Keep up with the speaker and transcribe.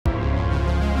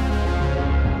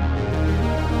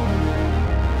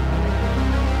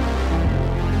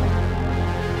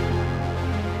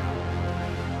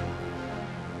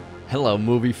Hello,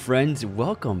 movie friends.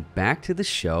 Welcome back to the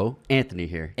show. Anthony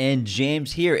here. And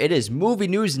James here. It is movie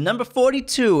news number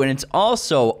 42, and it's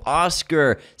also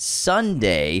Oscar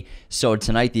Sunday. So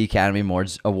tonight, the Academy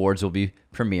Awards will be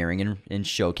premiering and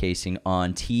showcasing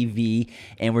on TV.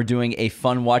 And we're doing a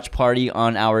fun watch party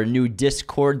on our new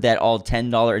Discord that all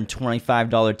 $10 and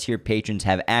 $25 tier patrons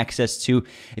have access to.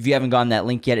 If you haven't gotten that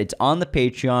link yet, it's on the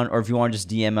Patreon, or if you want to just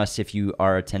DM us if you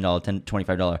are a $10,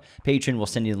 $25 patron, we'll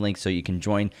send you the link so you can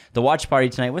join the watch party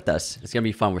tonight with us. It's going to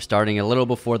be fun. We're starting a little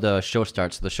before the show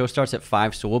starts. So the show starts at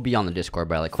 5, so we'll be on the Discord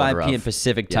by like 5 p.m.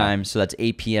 Pacific time, so that's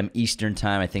 8 p.m. Eastern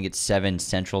time. I think it's 7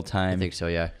 Central time. I think so,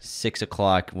 yeah. 6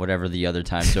 o'clock, whatever the other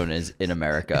time zone is in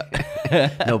America.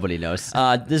 Nobody knows.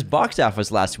 This box office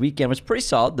last weekend was pretty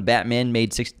solid. The Batman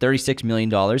made $36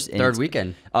 million. Third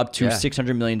weekend. Up to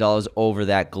 $600 million over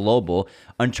that global.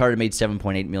 Uncharted made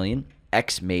 $7.8 million.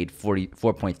 X made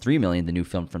 $44.3 million, the new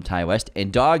film from Ty West.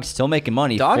 And Dog still making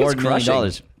money. Dog is $4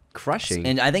 million. Crushing.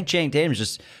 And I think Channing Tatum's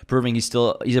just proving he's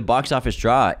a box office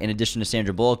draw in addition to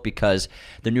Sandra Bullock, because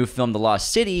the new film The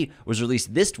Lost City was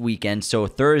released this weekend. So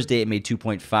Thursday it made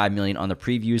 $2.5 million on the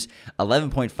previews,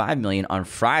 $11.5 million on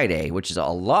Friday, which is a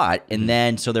lot. And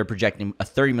then so they're projecting a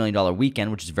 $30 million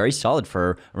weekend, which is very solid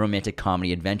for a romantic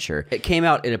comedy adventure. It came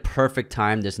out at a perfect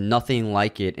time. There's nothing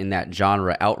like it in that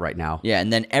genre out right now. Yeah,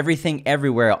 and then Everything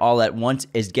Everywhere All at Once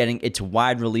is getting its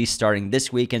wide release starting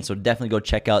this weekend. So definitely go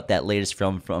check out that latest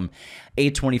film from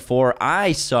A24.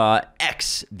 I saw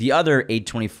X, the other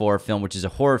A24 film, which is a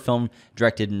horror film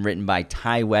directed and written by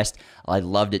Ty West. I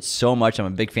loved it so much. I'm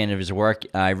a big fan of his work.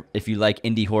 If you like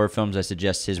indie horror films, I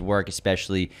suggest his work,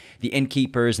 especially The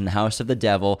Innkeepers and The House of the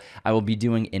Devil. I will be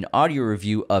doing an audio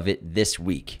review of it this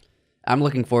week. I'm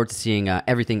looking forward to seeing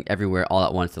Everything Everywhere All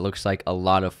at Once. It looks like a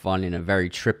lot of fun and a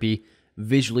very trippy,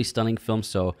 visually stunning film,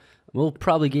 so we'll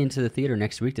probably get into the theater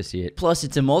next week to see it. Plus,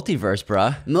 it's a multiverse,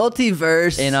 bruh.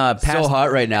 Multiverse. And so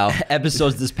hot right now.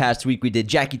 Episodes this past week, we did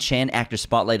Jackie Chan Actor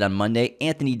Spotlight on Monday.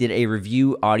 Anthony did a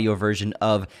review audio version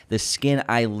of The Skin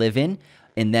I Live In.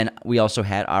 And then we also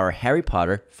had our Harry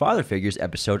Potter Father Figures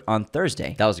episode on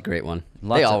Thursday. That was a great one.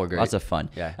 They all were great. Lots of fun.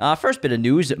 Yeah. First bit of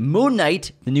news, Moon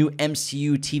Knight, the new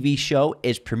MCU TV show,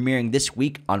 is premiering this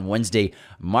week on Wednesday,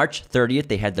 March 30th.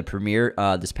 They had the premiere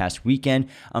this past weekend.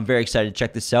 I'm very excited to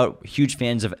check this out. Huge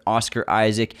fans of Oscar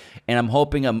Isaac, and I'm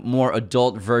hoping a more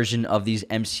adult version of these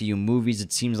MCU movies.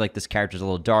 It seems like this character is a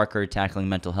little darker, tackling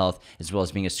mental health, as well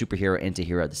as being a superhero and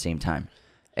anti-hero at the same time.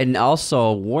 And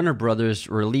also, Warner Brothers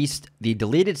released the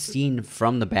deleted scene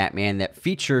from the Batman that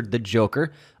featured the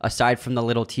Joker. Aside from the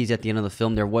little tease at the end of the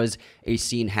film, there was a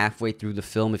scene halfway through the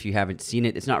film. If you haven't seen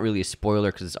it, it's not really a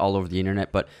spoiler because it's all over the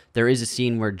internet, but there is a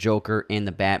scene where Joker and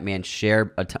the Batman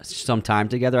share some time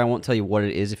together. I won't tell you what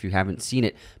it is if you haven't seen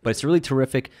it, but it's really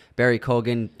terrific. Barry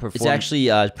Keoghan performed. It's actually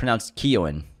pronounced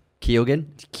Keoghan.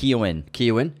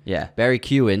 Keoghan. Yeah. Barry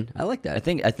Keoghan. I like that.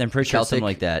 I'm pretty sure it's something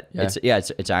like that. Yeah.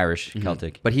 It's Irish,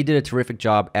 Celtic. But he did a terrific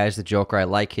job as the Joker. I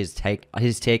like his take.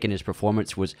 His take and his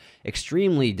performance was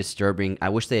extremely disturbing. I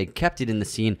wish they had kept it in the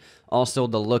scene. Also,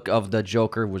 the look of the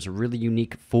Joker was really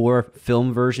unique for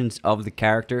film versions of the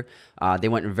character. They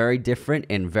went very different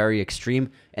and very extreme,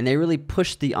 and they really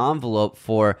pushed the envelope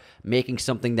for making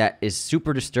something that is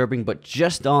super disturbing, but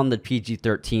just on the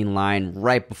PG-13 line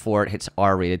right before it hits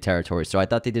R-rated territory. So I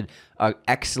thought they did an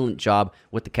excellent job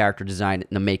with the character design,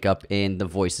 the makeup, and the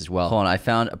voice as well. Hold on, I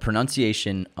found a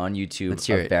pronunciation on YouTube Let's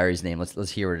hear of it. Barry's name.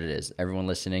 Let's hear what it is. Everyone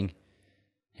listening,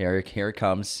 here it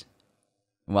comes.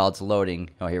 While it's loading,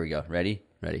 oh, here we go. Ready?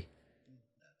 That's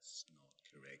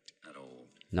not correct at all.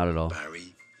 Not at all.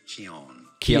 Barry Keoghan.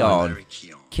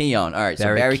 Keoghan. All right,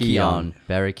 so Barry Keoghan.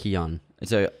 Barry Keoghan.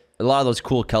 It's a lot of those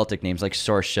cool Celtic names like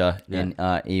Sorsha and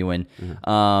Eowyn.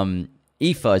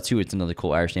 Aoife, too, it's another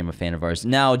cool Irish name, a fan of ours.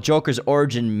 Now, Joker's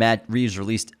origin, Matt Reeves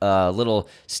released a little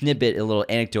snippet, a little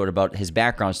anecdote about his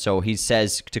background. So he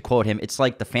says, to quote him, "It's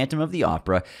like the Phantom of the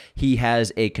Opera. He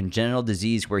has a congenital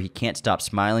disease where he can't stop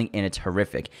smiling, and it's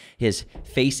horrific. His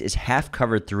face is half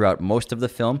covered throughout most of the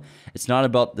film. It's not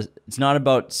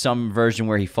about some version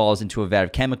where he falls into a vat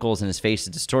of chemicals and his face is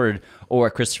distorted, or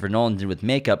what Christopher Nolan did with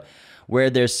makeup, where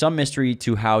there's some mystery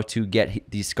to how to get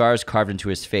these scars carved into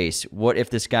his face. What if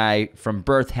this guy from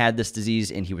birth had this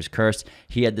disease and he was cursed?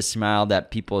 He had the smile that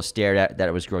people stared at, that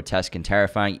it was grotesque and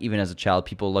terrifying. Even as a child,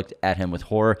 people looked at him with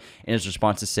horror, and his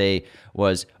response to say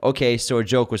was, okay, so a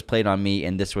joke was played on me,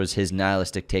 and this was his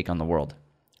nihilistic take on the world."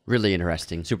 Really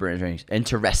interesting. Super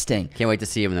interesting. Can't wait to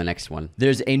see him in the next one.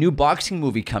 There's a new boxing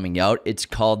movie coming out. It's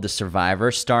called The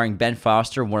Survivor, starring Ben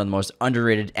Foster, one of the most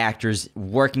underrated actors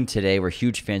working today. We're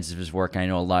huge fans of his work. I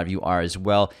know a lot of you are as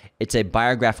well. It's a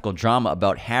biographical drama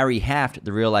about Harry Haft,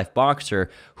 the real-life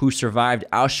boxer who survived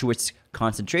Auschwitz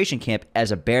concentration camp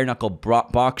as a bare-knuckle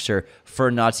boxer for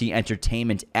Nazi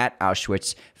entertainment at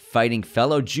Auschwitz, fighting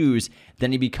fellow Jews.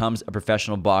 Then he becomes a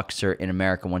professional boxer in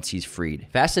America once he's freed.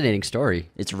 Fascinating story.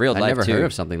 It's real life, I never too. heard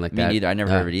of something like that. Me neither. I never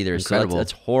heard of it either. Incredible. So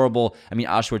that's horrible. I mean,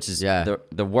 Auschwitz is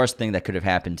the worst thing that could have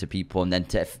happened to people. And then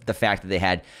the fact that they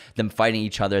had them fighting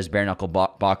each other as bare-knuckle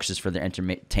boxers for their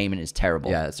entertainment is terrible.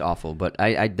 Yeah, it's awful. But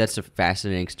that's a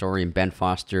fascinating story. And Ben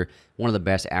Foster, one of the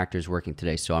best actors working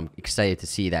today. So I'm excited to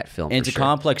see that film. And it's a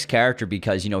complex character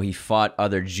because, he fought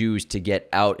other Jews to get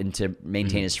out and to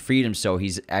maintain his freedom. So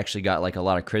he's actually got like a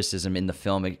lot of criticism in the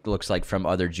film. It looks like from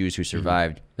other Jews who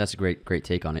survived. That's a great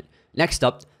take on it. Next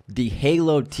up, the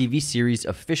Halo TV series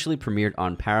officially premiered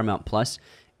on Paramount Plus,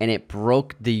 and it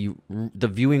broke the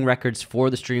viewing records for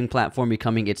the streaming platform,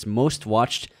 becoming its most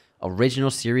watched original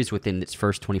series within its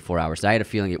first 24 hours. I had a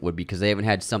feeling it would be because they haven't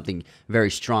had something very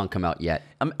strong come out yet.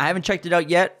 I haven't checked it out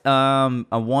yet. I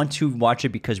want to watch it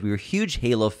because we were huge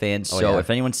Halo fans. So if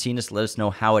anyone's seen this, let us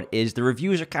know how it is. The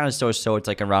reviews are kind of so-so. It's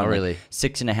like around like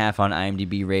 6.5 on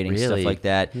IMDb rating, stuff like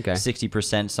that. Okay.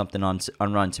 60% something on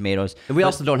Rotten Tomatoes. And we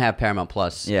also don't have Paramount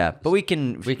Plus. Yeah, but we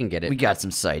can get it. We got some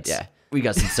sites. Yeah. We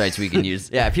got some sites we can use.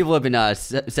 Yeah, people have been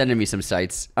sending me some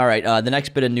sites. All right, the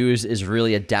next bit of news is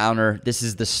really a downer. This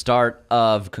is the start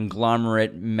of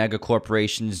conglomerate mega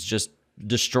corporations just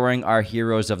destroying our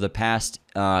heroes of the past.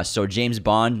 So James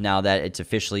Bond, now that it's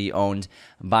officially owned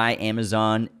by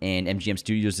Amazon and MGM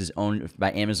Studios is owned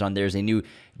by Amazon, there's a new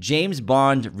James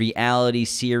Bond reality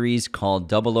series called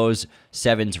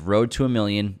 007's Road to a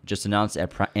Million, just announced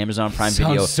at Amazon Prime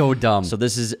Video. Sounds so dumb. So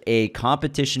this is a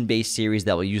competition-based series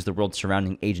that will use the world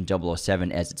surrounding Agent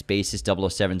 007 as its basis.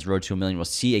 007's Road to a Million will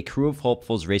see a crew of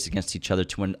hopefuls race against each other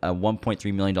to win a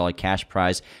 $1.3 million cash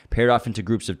prize. Paired off into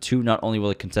groups of two, not only will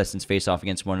the contestants face off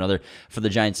against one another for the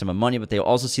giant sum of money, but they will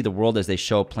also see the world as they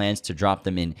show plans to drop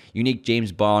them in unique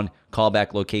James Bond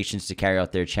callback locations to carry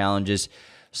out their challenges.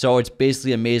 So it's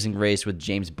basically Amazing Race with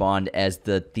James Bond as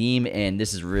the theme, and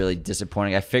this is really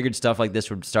disappointing. I figured stuff like this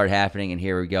would start happening, and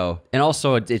here we go. And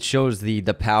also, it shows the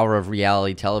power of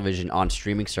reality television on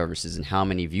streaming services and how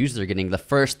many views they're getting. The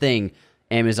first thing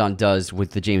Amazon does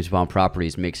with the James Bond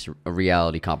properties makes a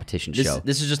reality competition show.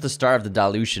 This is just the start of the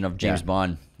dilution of James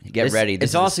Bond. Get ready.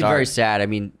 It's honestly very sad. I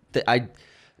mean,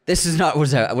 this is not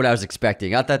what I was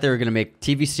expecting. I thought they were going to make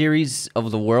TV series of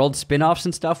the world spin-offs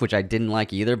and stuff, which I didn't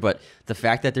like either. But the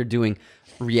fact that they're doing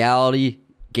reality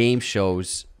game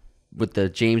shows with the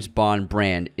James Bond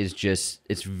brand is just,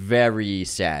 it's very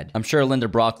sad. I'm sure Linda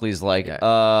Broccoli's like, this is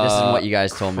what you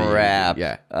guys told me.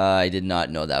 Yeah. I did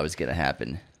not know that was going to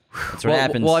happen. That's what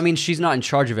happens. Well, I mean, she's not in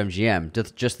charge of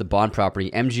MGM, just the Bond property.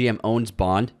 MGM owns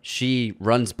Bond. She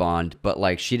runs Bond, but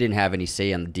like she didn't have any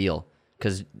say on the deal.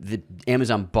 Because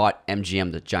Amazon bought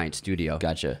MGM, the giant studio.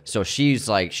 Gotcha. So she's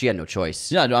like, she had no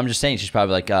choice. No, I'm just saying she's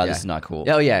probably like, this is not cool.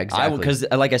 Oh, yeah, exactly. Because,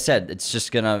 like I said, it's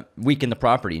just going to weaken the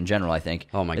property in general, I think.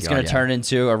 Oh, my God. It's going to turn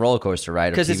into a roller coaster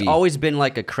ride. Because it's always been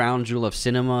like a crown jewel of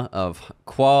cinema, of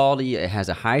quality. It has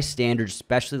a high standard,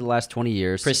 especially the last 20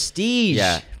 years. Prestige.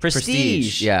 Yeah.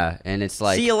 Prestige. Yeah. And it's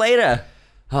like, see you later.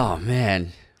 Oh,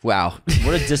 man. Wow.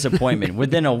 What a disappointment.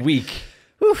 Within a week.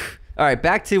 Whew. All right,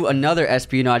 back to another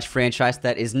espionage franchise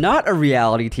that is not a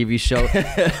reality TV show.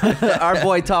 Our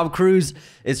boy Tom Cruise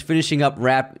is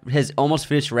has almost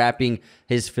finished wrapping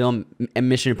his film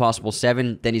Mission Impossible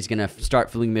 7. Then he's going to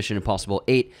start filming Mission Impossible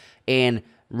 8. And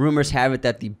rumors have it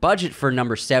that the budget for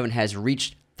number 7 has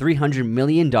reached $300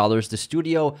 million. The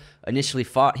studio initially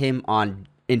fought him on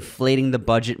inflating the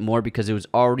budget more because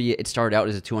it started out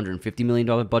as a $250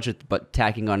 million budget, but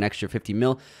tacking on an extra $50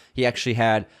 million. He actually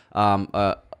had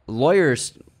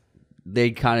lawyers,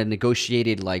 they kind of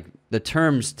negotiated like the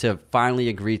terms to finally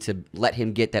agree to let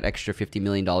him get that extra $50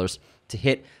 million to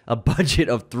hit a budget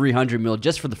of $300 million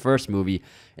just for the first movie.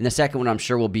 And the second one, I'm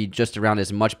sure, will be just around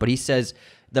as much. But he says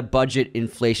the budget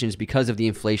inflation is because of the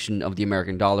inflation of the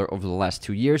American dollar over the last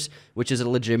 2 years, which is a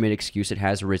legitimate excuse. It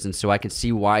has arisen. So I can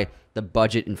see why the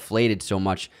budget inflated so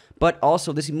much. But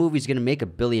also, this movie is going to make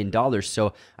 $1 billion.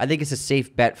 So I think it's a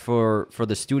safe bet for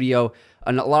the studio.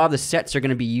 And a lot of the sets are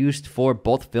going to be used for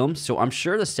both films, so I'm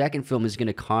sure the second film is going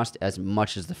to cost as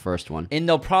much as the first one. And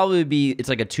they'll probably be, it's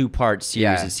like a 2-part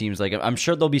series, it seems like. I'm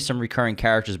sure there'll be some recurring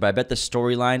characters, but I bet the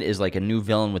storyline is like a new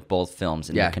villain with both films,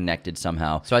 and they're connected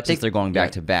somehow. So I think they're going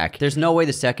back to to back. There's no way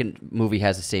the second movie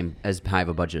has the same as high of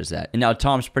a budget as that. And now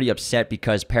Tom's pretty upset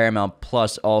because Paramount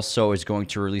Plus also is going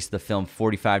to release the film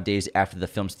 45 days after the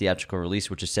film's theatrical release,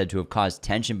 which is said to have caused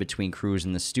tension between crews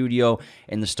in the studio.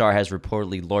 And the star has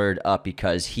reportedly lawyered up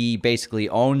because he basically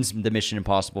owns the Mission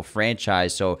Impossible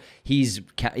franchise, so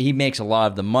he makes a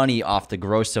lot of the money off the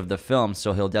gross of the film,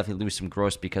 so he'll definitely lose some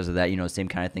gross because of that. You know, the same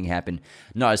kind of thing happened,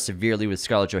 not as severely with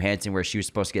Scarlett Johansson, where she was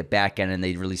supposed to get back in and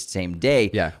they released the same day.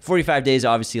 Yeah. 45 days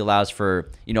obviously allows for,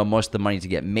 you know, most of the money to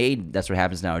get made. That's what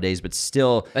happens nowadays, but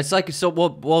still. It's like, so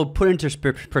we'll put into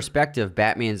perspective,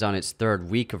 Batman's on its 3rd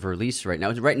week of release right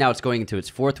now. Right now it's going into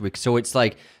its 4th week, so it's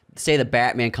like, say the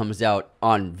Batman comes out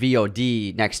on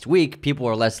VOD next week, people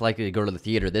are less likely to go to the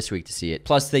theater this week to see it.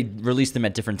 Plus, they release them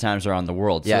at different times around the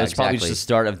world. So it's probably just the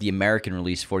start of the American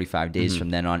release 45 days from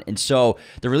then on. And so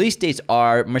the release dates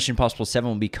are Mission Impossible 7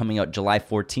 will be coming out July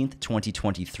 14th,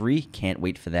 2023. Can't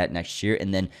wait for that next year.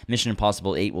 And then Mission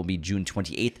Impossible 8 will be June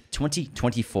 28th,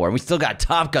 2024. And we still got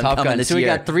Top Gun coming this year. So we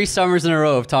got 3 summers in a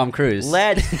row of Tom Cruise.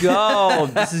 Let's go.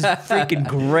 This is freaking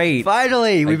great.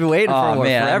 Finally. We've been waiting for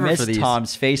forever I for these.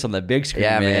 Tom's face on the big screen,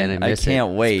 yeah, man. I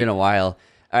can't wait. It's been a while.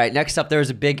 All right, next up, there's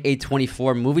a big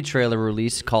A24 movie trailer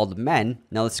release called Men.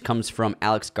 Now, this comes from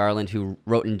Alex Garland, who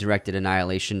wrote and directed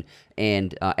Annihilation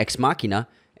and Ex Machina.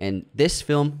 And this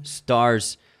film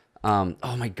stars, oh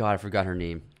my God, I forgot her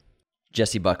name.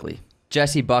 Jessie Buckley,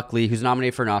 who's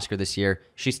nominated for an Oscar this year.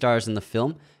 She stars in the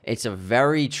film. It's a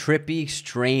very trippy,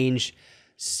 strange,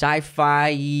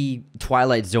 sci-fi,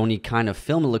 Twilight Zone-y kind of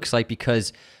film, it looks like,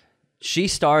 because she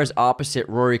stars opposite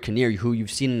Rory Kinnear, who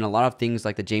you've seen in a lot of things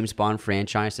like the James Bond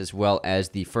franchise, as well as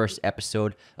the first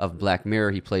episode of Black Mirror.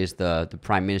 He plays the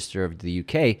Prime Minister of the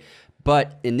UK.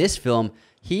 But in this film,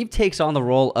 he takes on the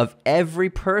role of every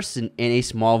person in a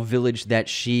small village that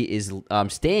she is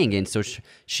staying in. So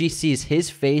she sees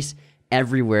his face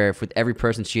everywhere with every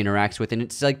person she interacts with. And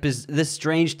it's like this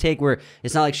strange take where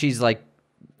it's not like she's like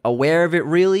aware of it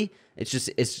really. It's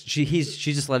just she's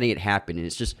just letting it happen, and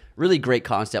it's just really great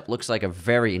concept. Looks like a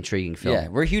very intriguing film. Yeah,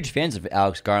 we're huge fans of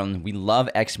Alex Garland. We love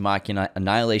Ex Machina.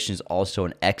 Annihilation is also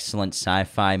an excellent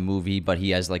sci-fi movie, but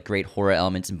he has like great horror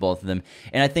elements in both of them.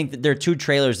 And I think that there are 2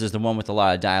 trailers. There's the one with a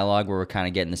lot of dialogue where we're kind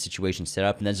of getting the situation set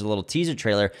up, and there's a little teaser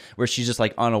trailer where she's just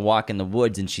like on a walk in the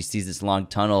woods and she sees this long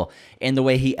tunnel. And the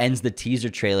way he ends the teaser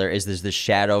trailer is there's this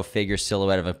shadow figure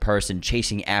silhouette of a person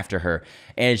chasing after her,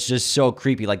 and it's just so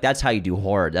creepy. Like that's how you do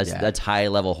horror. That's high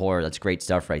level horror. That's great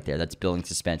stuff right there. That's building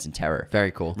suspense and terror. Very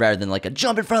cool. Rather than like a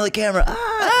jump in front of the camera.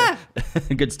 Ah!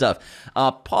 Good stuff.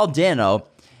 Paul Dano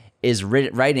is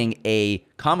writing a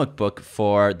comic book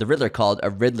for the Riddler called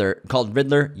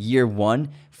Riddler Year One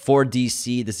for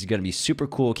DC. This is going to be super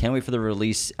cool. Can't wait for the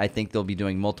release. I think they'll be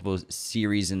doing multiple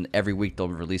series, and every week they'll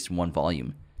release 1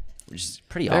 volume, which is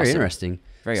pretty awesome. Very interesting.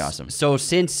 Very awesome. So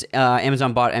since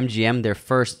Amazon bought MGM, their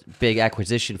first big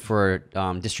acquisition for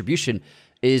distribution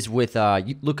is with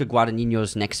Luca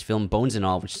Guadagnino's next film, Bones and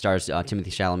All, which stars Timothée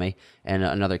Chalamet and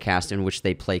another cast in which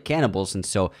they play cannibals. And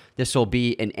so this will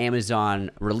be an Amazon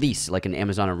release, like an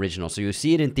Amazon original. So you'll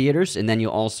see it in theaters, and then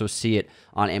you'll also see it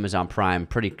on Amazon Prime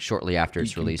pretty shortly after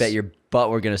its release. Bet your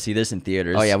butt we're going to see this in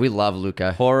theaters. Oh, yeah, we love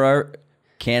Luca. Horror,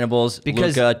 cannibals,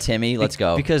 Luca, Timmy, let's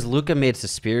go. Because Luca made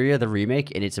Suspiria, the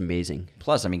remake, and it's amazing.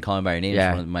 Plus, I mean, Call Me By Your Name is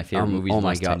one of my favorite movies in the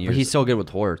last 10 years. But he's so good with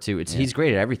horror, too. He's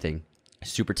great at everything.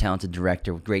 Super talented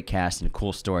director with great cast and a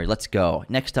cool story. Let's go.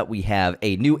 Next up, we have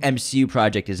a new MCU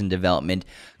project is in development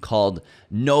called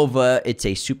Nova. It's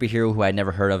a superhero who I'd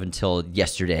never heard of until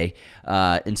yesterday.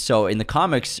 And so in the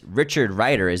comics, Richard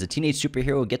Rider is a teenage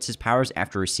superhero who gets his powers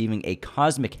after receiving a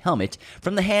cosmic helmet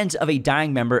from the hands of a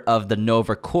dying member of the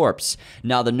Nova Corps.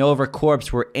 Now, the Nova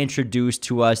Corps were introduced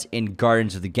to us in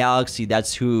Guardians of the Galaxy.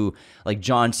 That's who, like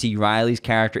John C. Reilly's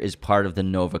character is part of the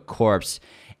Nova Corps.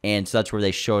 And so that's where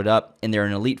they showed up, and they're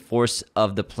an elite force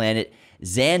of the planet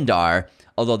Xandar,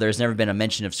 although there's never been a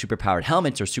mention of superpowered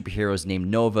helmets or superheroes named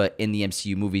Nova in the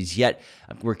MCU movies yet.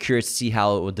 We're curious to see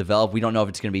how it will develop. We don't know if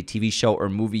it's going to be a TV show or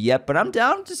movie yet, but I'm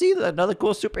down to see another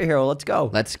cool superhero. Let's go.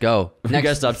 Let's go. Next,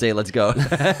 gotta stop saying let's go.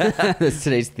 That's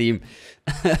today's theme.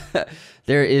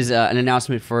 There is an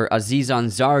announcement for Aziz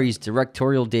Ansari's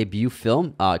directorial debut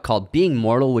film called Being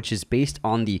Mortal, which is based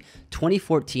on the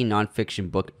 2014 nonfiction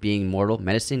book Being Mortal,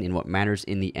 Medicine and What Matters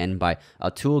in the End by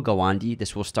Atul Gawande.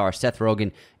 This will star Seth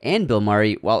Rogen and Bill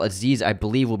Murray, while Aziz, I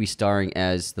believe, will be starring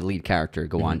as the lead character,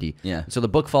 Gawande. Yeah. So the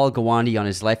book followed Gawande on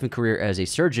his life and career as a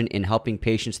surgeon in helping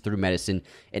patients through medicine.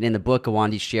 And in the book,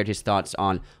 Gawande shared his thoughts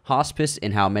on hospice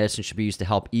and how medicine should be used to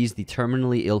help ease the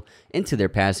terminally ill into their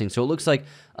passing. So it looks like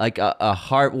a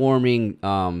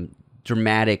heartwarming,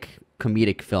 dramatic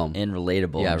comedic film. And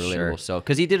relatable. Yeah, I'm relatable. sure. So,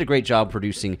 because he did a great job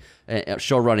producing,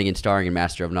 show running, and starring in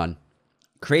Master of None.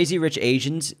 Crazy Rich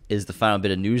Asians is the final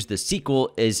bit of news. The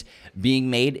sequel is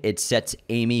being made. It sets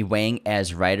Amy Wang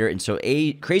as writer. And so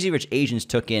Crazy Rich Asians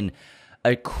took in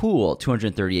a cool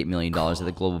 $238 million at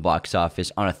the global box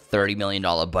office on a $30 million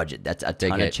budget. That's a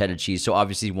ton of cheddar cheese. So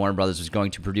obviously Warner Brothers was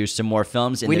going to produce some more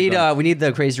films. And we need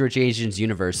the Crazy Rich Asians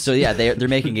universe. So yeah, they're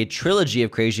making a trilogy of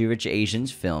Crazy Rich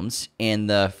Asians films. And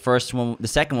the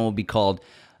second one will be called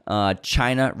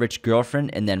China Rich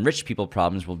Girlfriend, and then Rich People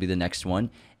Problems will be the next one.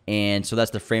 And so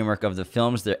that's the framework of the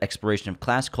films, the exploration of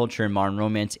class culture and modern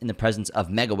romance in the presence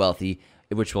of mega wealthy,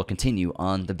 which will continue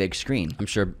on the big screen. I'm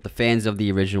sure the fans of the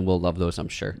original will love those, I'm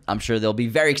sure. I'm sure they'll be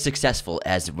very successful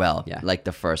as well, like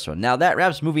the first one. Now, that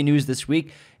wraps movie news this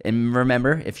week. And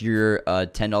remember, if you're a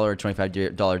 $10 or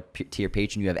 $25 tier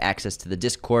patron, you have access to the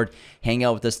Discord. Hang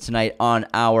out with us tonight on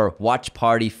our watch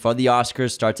party for the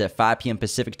Oscars. Starts at 5 p.m.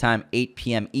 Pacific time, 8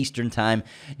 p.m. Eastern time.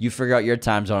 You figure out your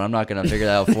time zone. I'm not going to figure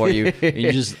that out for you.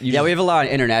 We have a lot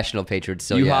of international patrons.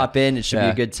 So hop in. It should be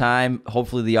a good time.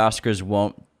 Hopefully the Oscars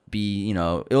won't be,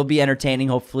 it'll be entertaining,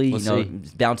 hopefully.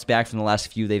 Bounce back from the last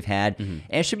few they've had. And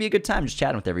it should be a good time just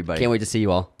chatting with everybody. Can't wait to see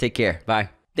you all. Take care. Bye.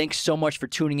 Thanks so much for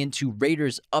tuning in to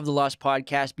Raiders of the Lost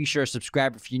podcast. Be sure to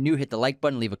subscribe if you're new. Hit the like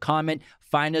button, leave a comment.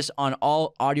 Find us on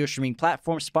all audio streaming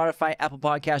platforms, Spotify, Apple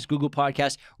Podcasts, Google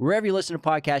Podcasts, wherever you listen to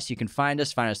podcasts, you can find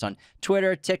us. Find us on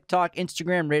Twitter, TikTok,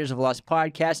 Instagram, Raiders of the Lost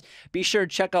podcast. Be sure to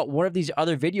check out one of these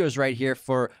other videos right here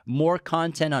for more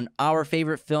content on our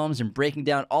favorite films and breaking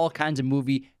down all kinds of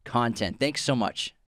movie content. Thanks so much.